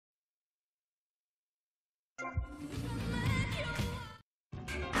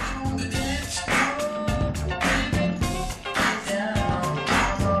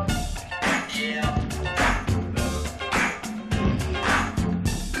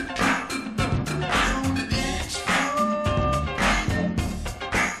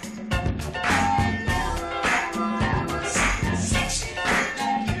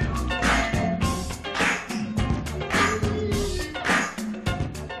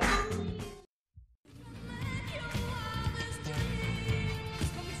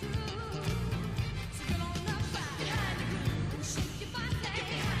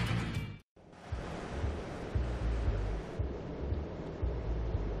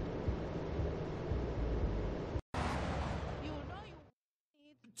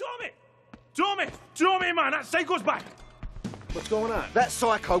Tommy, man, that psycho's back! What's going on? That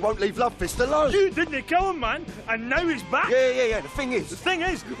psycho won't leave Lovefist alone. You didn't kill him, man, and now he's back? Yeah. The thing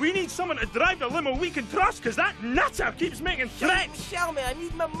is, we need someone to drive the limo we can trust, because that nutter keeps making threats. Tell me, I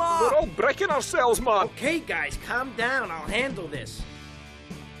need my mom. We're all breaking ourselves, man. Okay, guys, calm down. I'll handle this.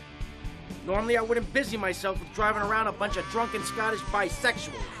 Normally, I wouldn't busy myself with driving around a bunch of drunken Scottish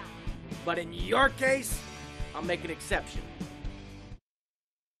bisexuals. But in your case, I'll make an exception.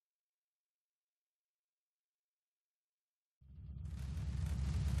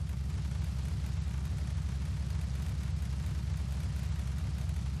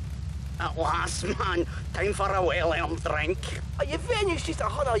 At last, man. Time for a well-earned drink. Are your venues just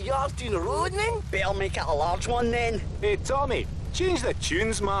 100 yards down the road, then? Better make it a large one, then. Hey, Tommy, change the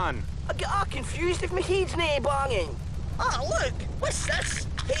tunes, man. I get all confused if my head's nae banging. Ah, look! What's this?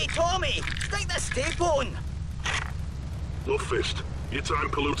 Hey, Tommy, stick this tape on. Lovefist, your time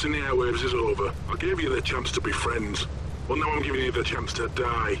polluting the airwaves is over. I gave you the chance to be friends. Well, now I'm giving you the chance to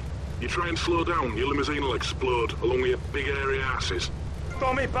die. You try and slow down, your limousine will explode, along with your big airy asses.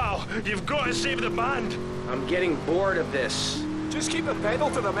 Tommy, pal, you've got to save the band. I'm getting bored of this. Just keep the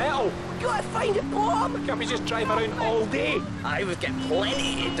pedal to the metal. We gotta find a bomb. Can't we just drive around all day? I would get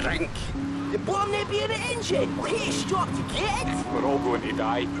plenty to drink. The bomb may be in the engine. We'll hit a stop to get it. We're all going to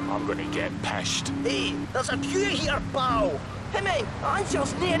die. I'm going to get pissed. Hey, there's a queue here, pal. Hey, man,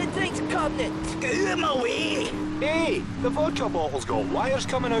 Ansel's near the drinks cabinet. Get out of my way. Hey, the vodka bottle's got wires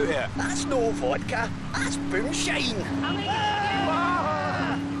coming out of it. That's no vodka. That's moonshine.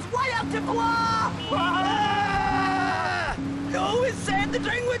 Why up to blow? No, it said the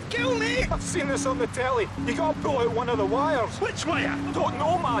drink would kill me. I've seen this on the telly. You gotta pull out one of the wires. Which wire? I don't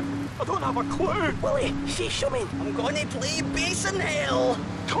know, man. I don't have a clue. Willie, say something. I'm gonna play bass in hell.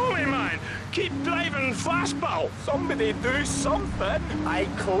 Tommy, man, keep driving fast, pal. Somebody do something. Aye,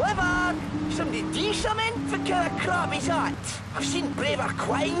 clever. Somebody do something? For kind of crap is that? I've seen braver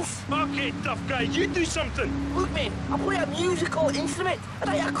quines. Okay, tough guy, you do something. Look, man, I play a musical instrument, and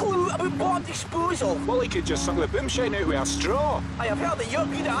I have a clue about bomb disposal. Well, he could just suck the boomshine out with a straw. I have heard that you're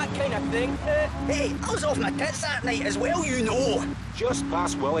good at that kind of thing. Hey, I was off my tits that night as well, you know. Just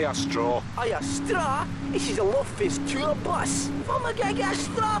pass Willie a straw. Aye, a straw? This is a Lovefist tour bus. If I'm gonna get a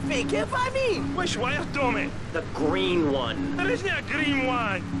straw fake, if I mean. Which wire, Tommy? The green one. There isn't a green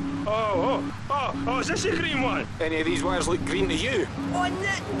one. Oh, is this a green one? Any of these wires look green to you? On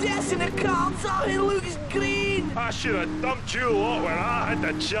this in the cards, it looks green. I should have dumped you lot when I had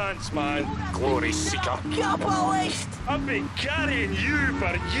the chance, man. Glory seeker. Capitalist. I've been carrying you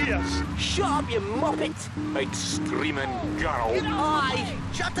for years. Shut up, you muppet. Big screaming girl. Aye,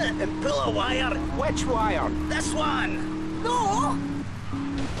 shut it and pull a wire. Which wire? This one. No.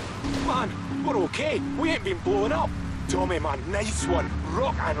 Man, we're okay. We ain't been blowing up. Tommy, man, nice one.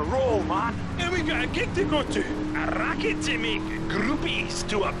 Rock and roll, man. And we got a gig to go to. A racket to make, groupies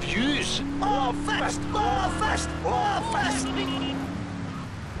to abuse. Oh, fist! Oh, fist! Oh, fist!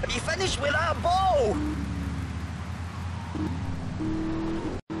 Have you finished with that ball?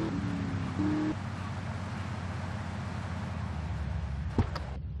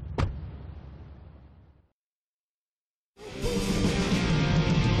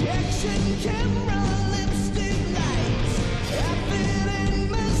 Action camera, lipstick lights, outfit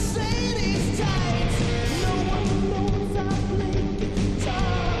in Mercedes tights. No one knows I play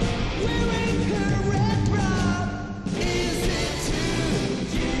guitar, wearing her red bra. Is it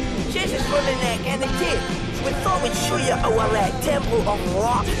true? Jesus running neck and the kid. We thought we'd show you our temple of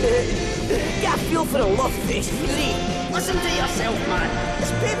rock. Get a feel for the Lovefist, Listen to yourself, man.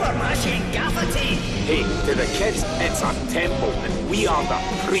 It's paper mache and gaffer tape. Hey, to the kids, it's a temple, and we are the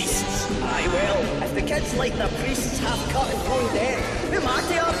priests. Aye, well, if the kids like their priests half cut and going dead, who am I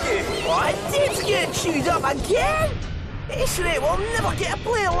to argue? What? Dave's getting chewed up again? This rate will never get a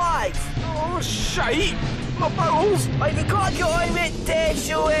play live. Oh, shite! My bowels! Right, we gotta get on with it,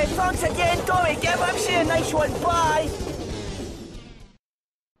 so thanks again, Tommy. Give MC a nice one. Bye.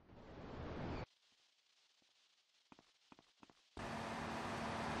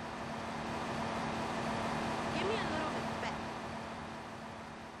 Give me a little bit back.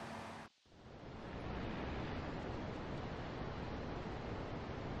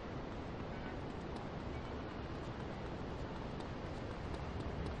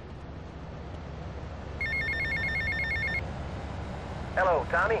 Hello,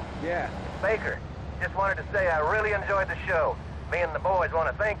 Tommy. Yeah. Baker. Just wanted to say I really enjoyed the show. Me and the boys want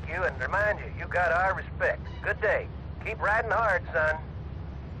to thank you and remind you, you got our respect. Good day. Keep riding hard, son.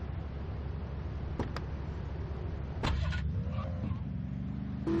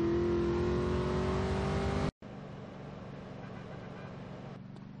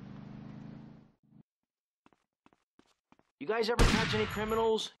 You guys ever catch any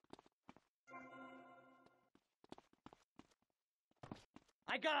criminals?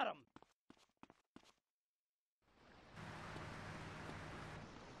 I got him!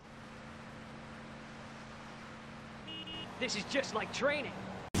 This is just like training.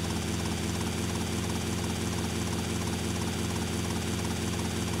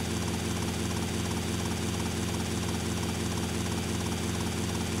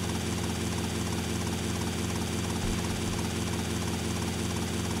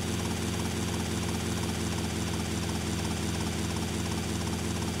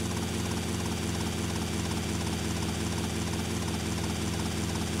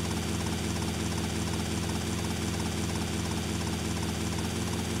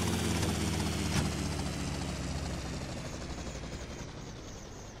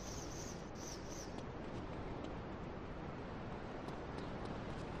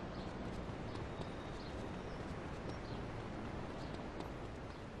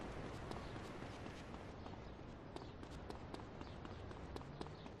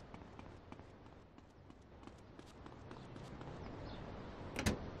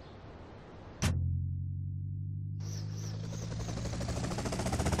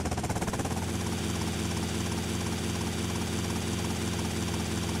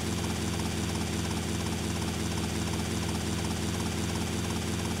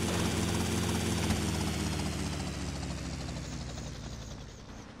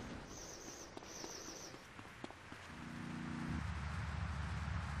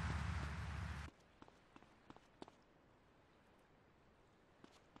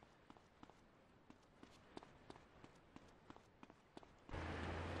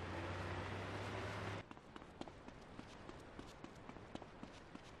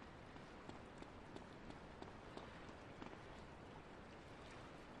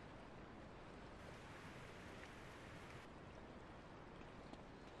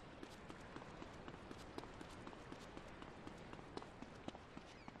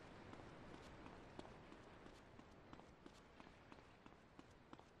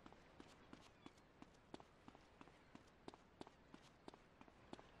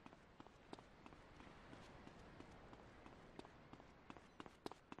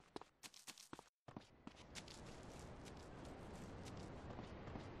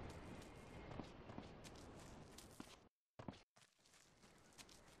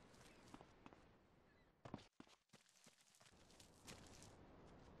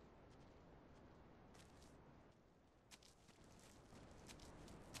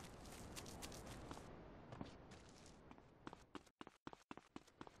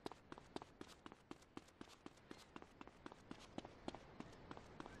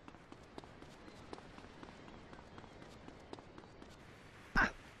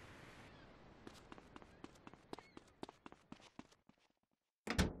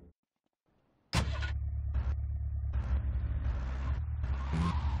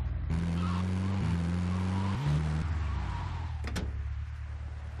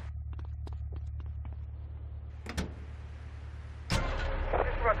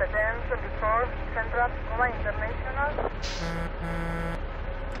 Attention before Central Coma International.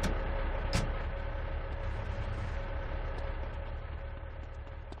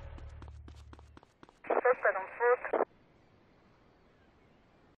 Suspect on foot.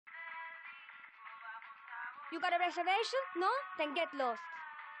 You got a reservation? No? Then get lost.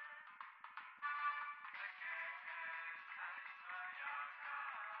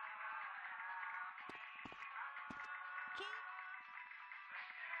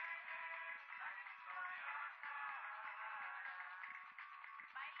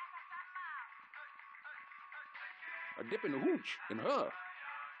 A dip in the hooch, in her.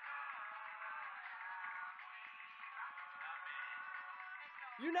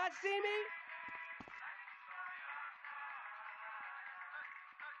 You not see me?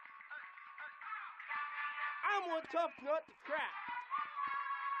 I'm one tough nut to crack.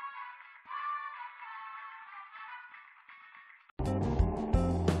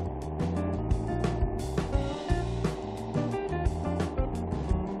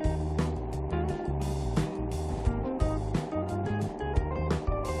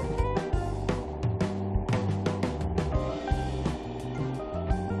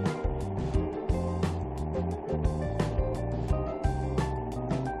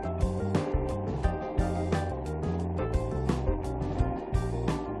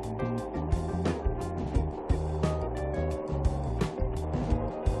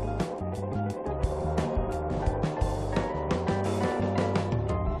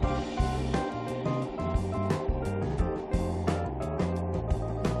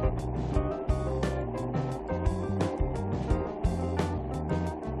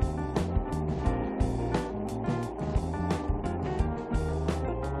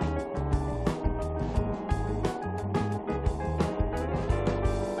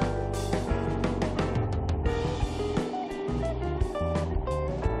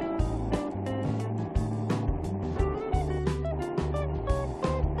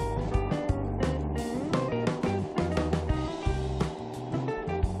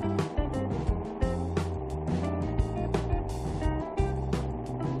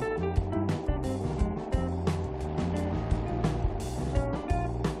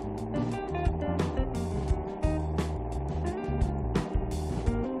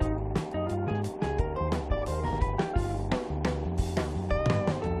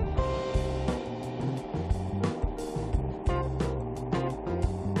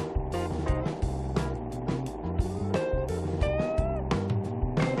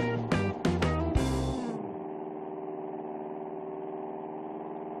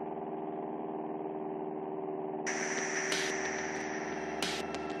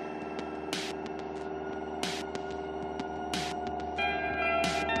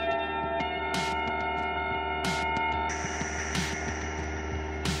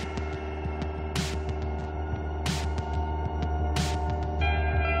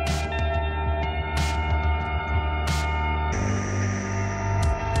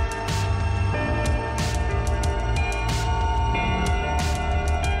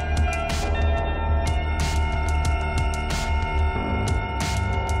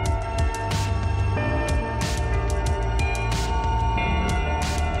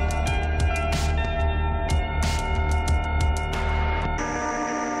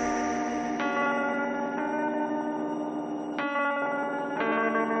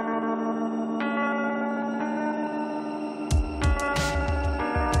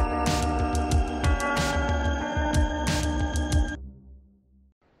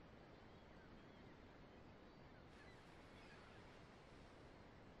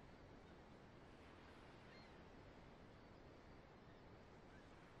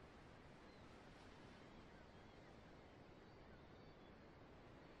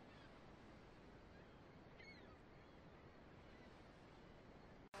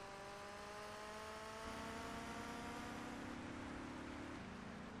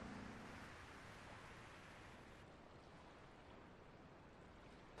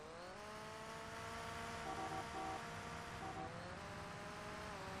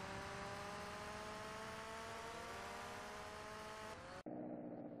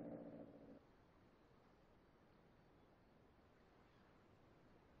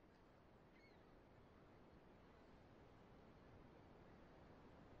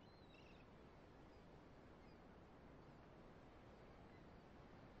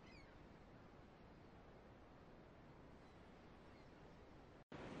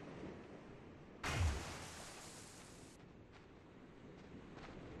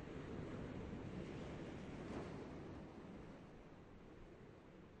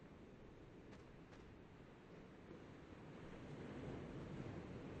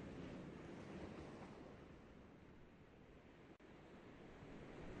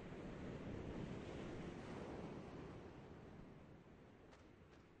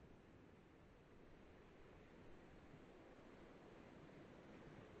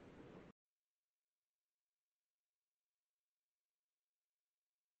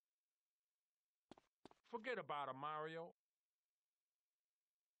 Forget about him, Mario.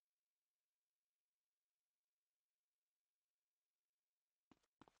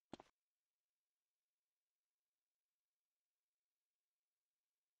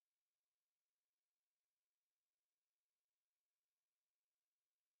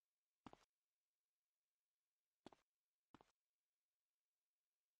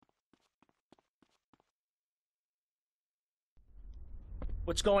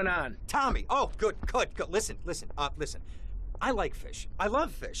 What's going on? Tommy! Oh, good. Listen. I like fish. I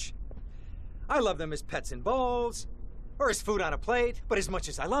love fish. I love them as pets in bowls, or as food on a plate, but as much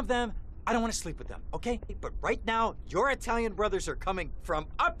as I love them, I don't want to sleep with them, okay? But right now, your Italian brothers are coming from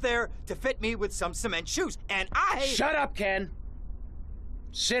up there to fit me with some cement shoes, and I... Shut up, Ken!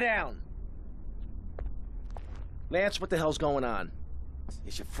 Sit down. Lance, what the hell's going on?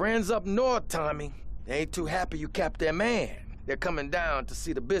 It's your friends up north, Tommy. They ain't too happy you capped their man. They're coming down to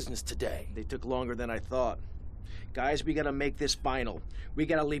see the business today. They took longer than I thought. Guys, we gotta make this final. We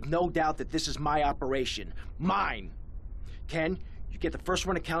gotta leave no doubt that this is my operation. Mine! Ken, you get the first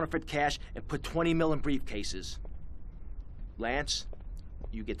one to counterfeit cash and put 20 mil in briefcases. Lance,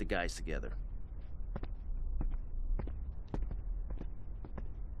 you get the guys together.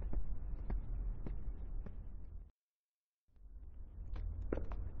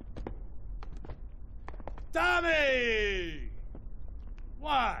 Tommy!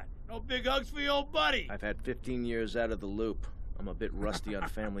 What? No big hugs for your old buddy? I've had 15 years out of the loop. I'm a bit rusty on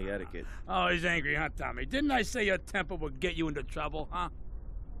family etiquette. Oh, he's angry, huh, Tommy? Didn't I say your temper would get you into trouble, huh?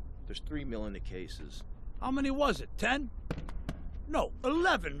 There's 3 mil in the cases. How many was it, 10? No,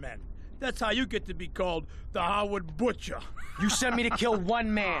 11 men. That's how you get to be called the Howard Butcher. You sent me to kill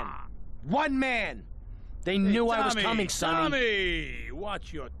one man. One man! They knew I was coming, Sonny. Tommy,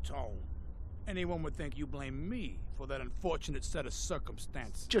 watch your tone. Anyone would think you blame me for that unfortunate set of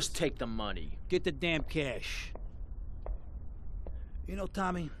circumstances. Just take the money. Get the damn cash. You know,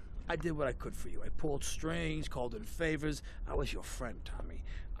 Tommy, I did what I could for you. I pulled strings, called in favors. I was your friend, Tommy.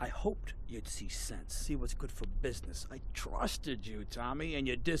 I hoped you'd see sense, see what's good for business. I trusted you, Tommy, and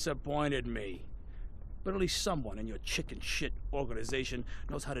you disappointed me. But at least someone in your chicken shit organization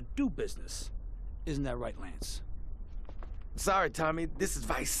knows how to do business. Isn't that right, Lance? Sorry, Tommy. This is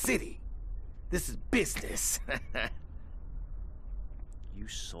Vice City. This is business. You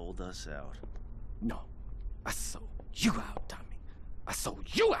sold us out. No, I sold you out, Tommy. I sold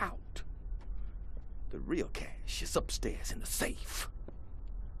you out. The real cash is upstairs in the safe.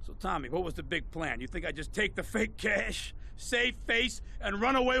 So, Tommy, what was the big plan? You think I just take the fake cash, save face, and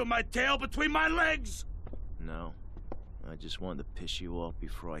run away with my tail between my legs? No. I just wanted to piss you off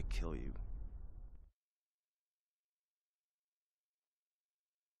before I kill you.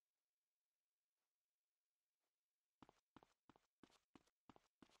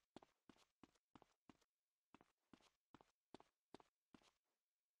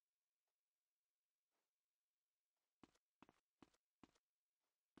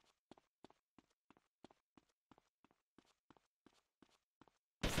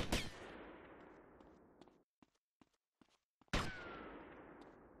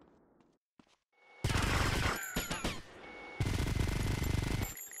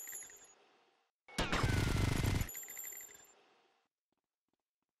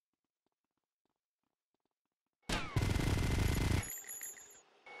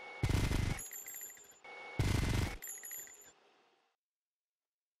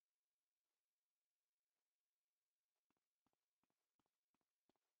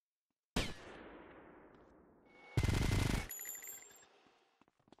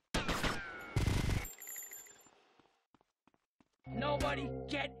 Nobody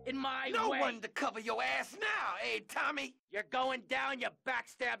get in my way! No one to cover your ass now, eh, Tommy? You're going down, you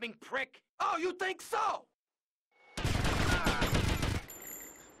backstabbing prick! Oh, you think so?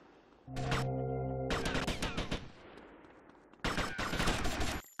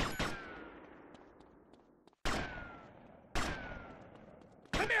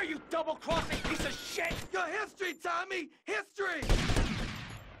 Come here, you double-crossing piece of shit! Your history, Tommy! History!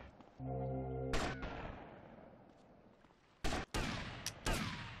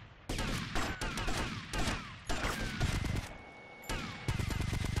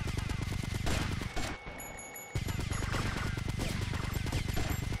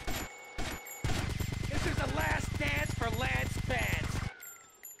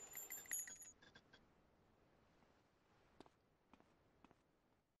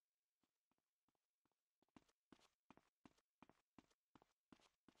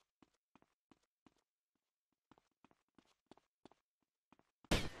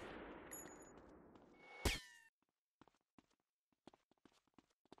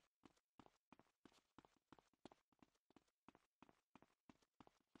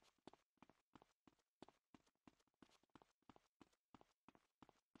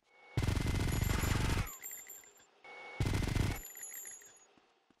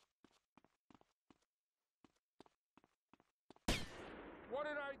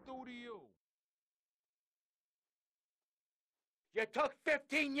 do to you? You took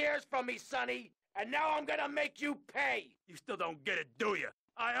 15 years from me, Sonny, and now I'm gonna make you pay! You still don't get it, do you?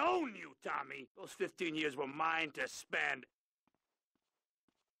 I own you, Tommy. Those 15 years were mine to spend.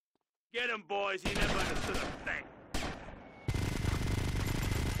 Get him, boys. He never understood a thing.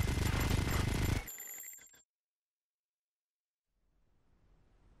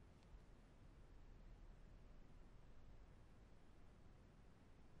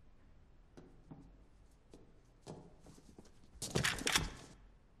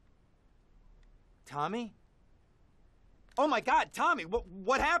 Tommy? Oh my God, Tommy,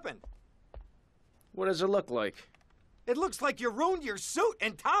 what happened? What does it look like? It looks like you ruined your suit.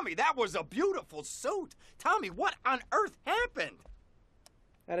 And Tommy, that was a beautiful suit. Tommy, what on earth happened?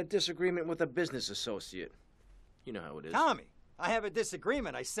 Had a disagreement with a business associate. You know how it is. Tommy, I have a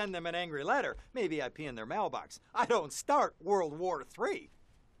disagreement. I send them an angry letter. Maybe I pee in their mailbox. I don't start World War III.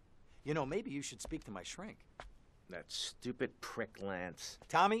 You know, maybe you should speak to my shrink. That stupid prick Lance.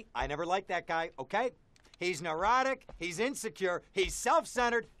 Tommy, I never liked that guy, okay? He's neurotic, he's insecure, he's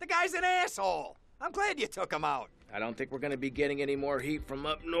self-centered. The guy's an asshole. I'm glad you took him out. I don't think we're gonna be getting any more heat from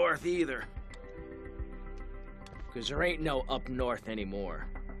up north either. Because there ain't no up north anymore.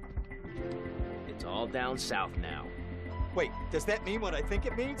 It's all down south now. Wait, does that mean what I think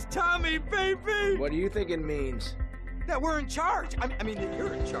it means? Tommy, baby! What do you think it means? That we're in charge. I mean, that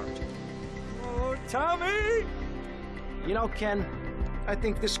you're in charge. Oh, Tommy! You know, Ken, I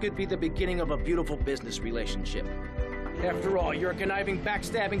think this could be the beginning of a beautiful business relationship. After all, you're a conniving,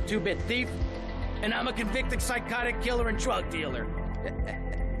 backstabbing two-bit thief, and I'm a convicted psychotic killer and drug dealer.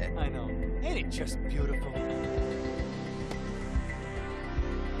 I know. Ain't it just beautiful?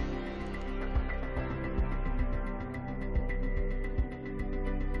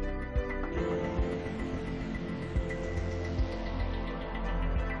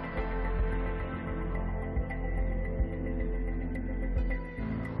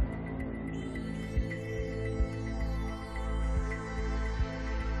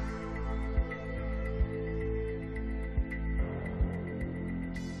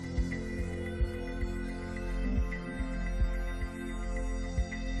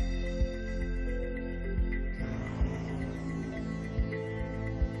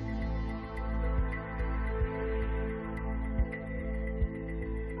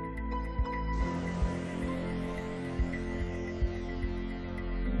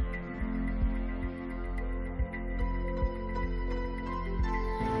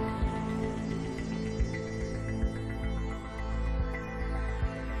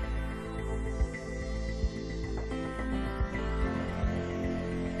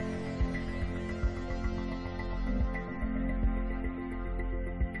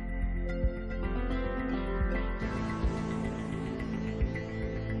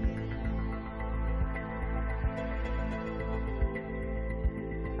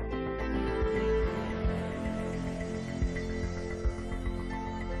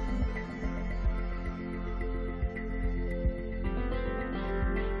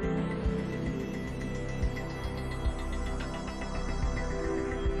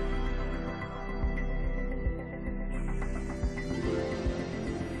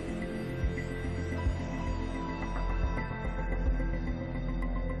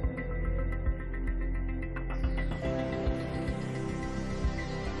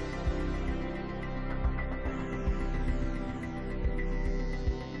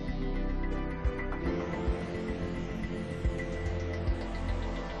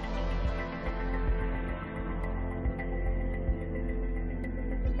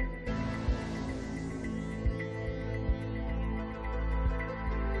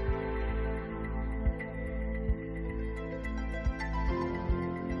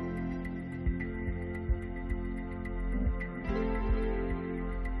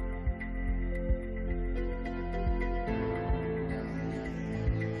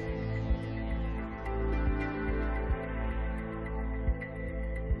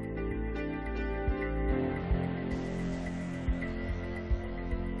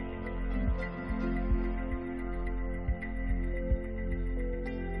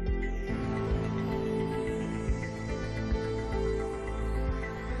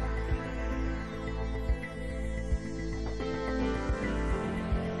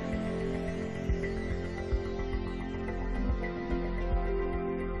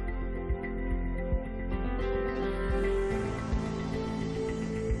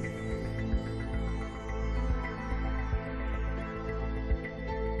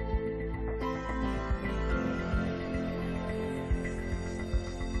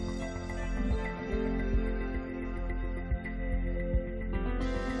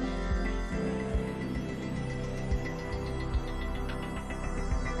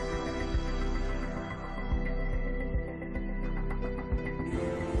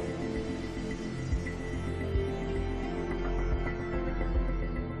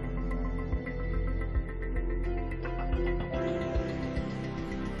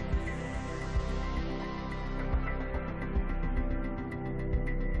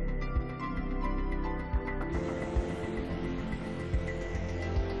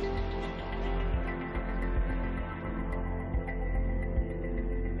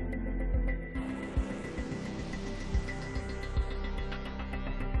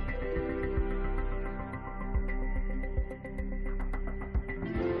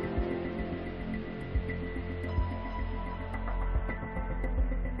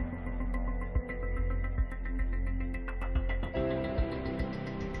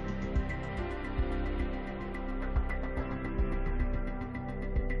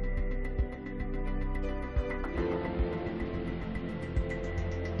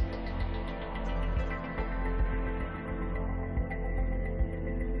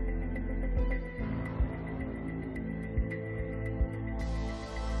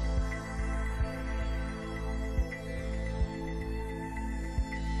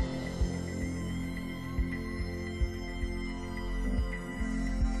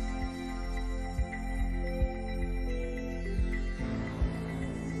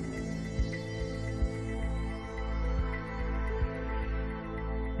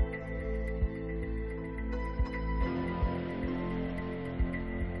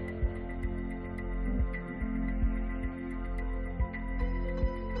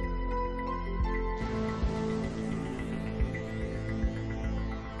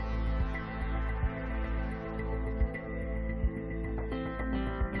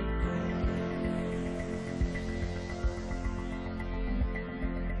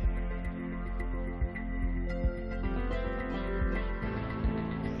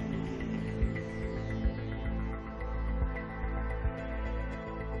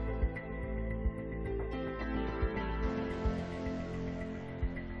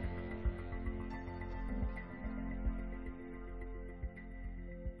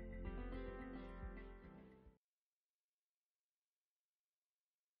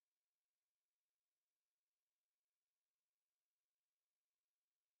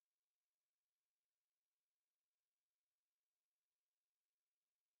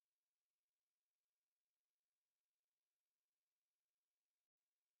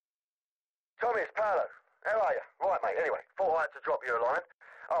 Tommy, it's Paolo. How are you? Right, mate. Anyway, thought I had to drop you a line.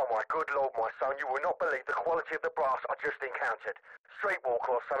 Oh, my good lord, my son, you will not believe the quality of the brass I just encountered.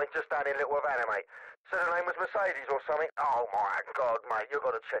 Streetwalker or something just down in Little Havana, mate. Said her name was Mercedes or something. Oh, my God, mate, you've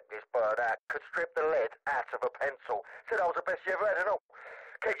got to check this bird out. Could strip the lead out of a pencil. Said I was the best you ever had and all.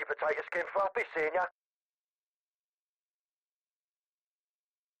 Keep your potato skin fluffy, seeing ya.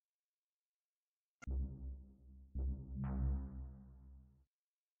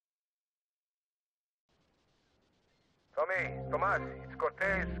 Tommy, Tomas, it's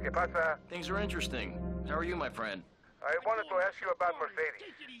Cortez. ¿Qué pasa? Things are interesting. How are you, my friend? I wanted to ask you about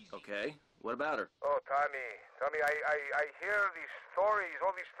Mercedes. Okay. What about her? Oh, Tommy, I hear these stories,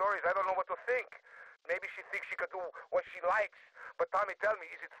 all these stories. I don't know what to think. Maybe she thinks she could do what she likes. But Tommy, tell me,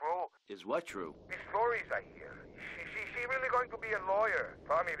 is it true? Is what true? These stories I hear. She really going to be a lawyer?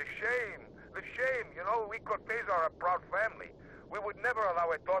 Tommy, the shame. The shame. You know, we Cortez are a proud family. We would never allow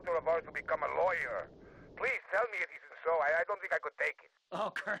a daughter of ours to become a lawyer. Please tell me it isn't so. I don't think I could take it.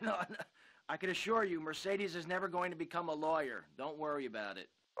 Oh, Colonel, I can assure you, Mercedes is never going to become a lawyer. Don't worry about it.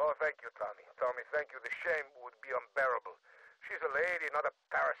 Oh, thank you, Tommy. Tommy, thank you. The shame would be unbearable. She's a lady, not a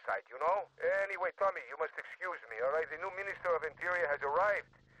parasite, you know? Anyway, Tommy, you must excuse me, all right? The new Minister of Interior has arrived.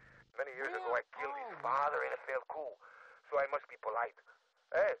 Many years ago, I killed his father in a failed coup, so I must be polite.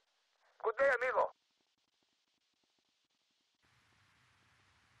 Hey, good day, amigo.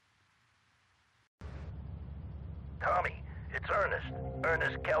 Tommy, it's Ernest.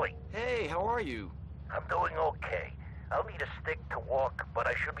 Ernest Kelly. Hey, how are you? I'm doing okay. I'll need a stick to walk, but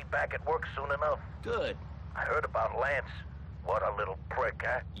I should be back at work soon enough. Good. I heard about Lance. What a little prick,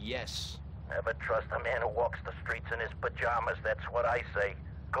 huh? Yes. Never trust a man who walks the streets in his pajamas, that's what I say.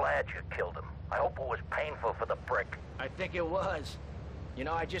 Glad you killed him. I hope it was painful for the prick. I think it was. You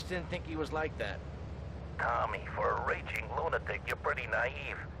know, I just didn't think he was like that. Tommy, for a raging lunatic, you're pretty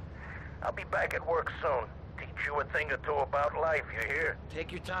naive. I'll be back at work soon. Teach you a thing or two about life, you hear?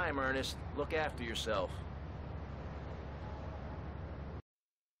 Take your time, Ernest. Look after yourself.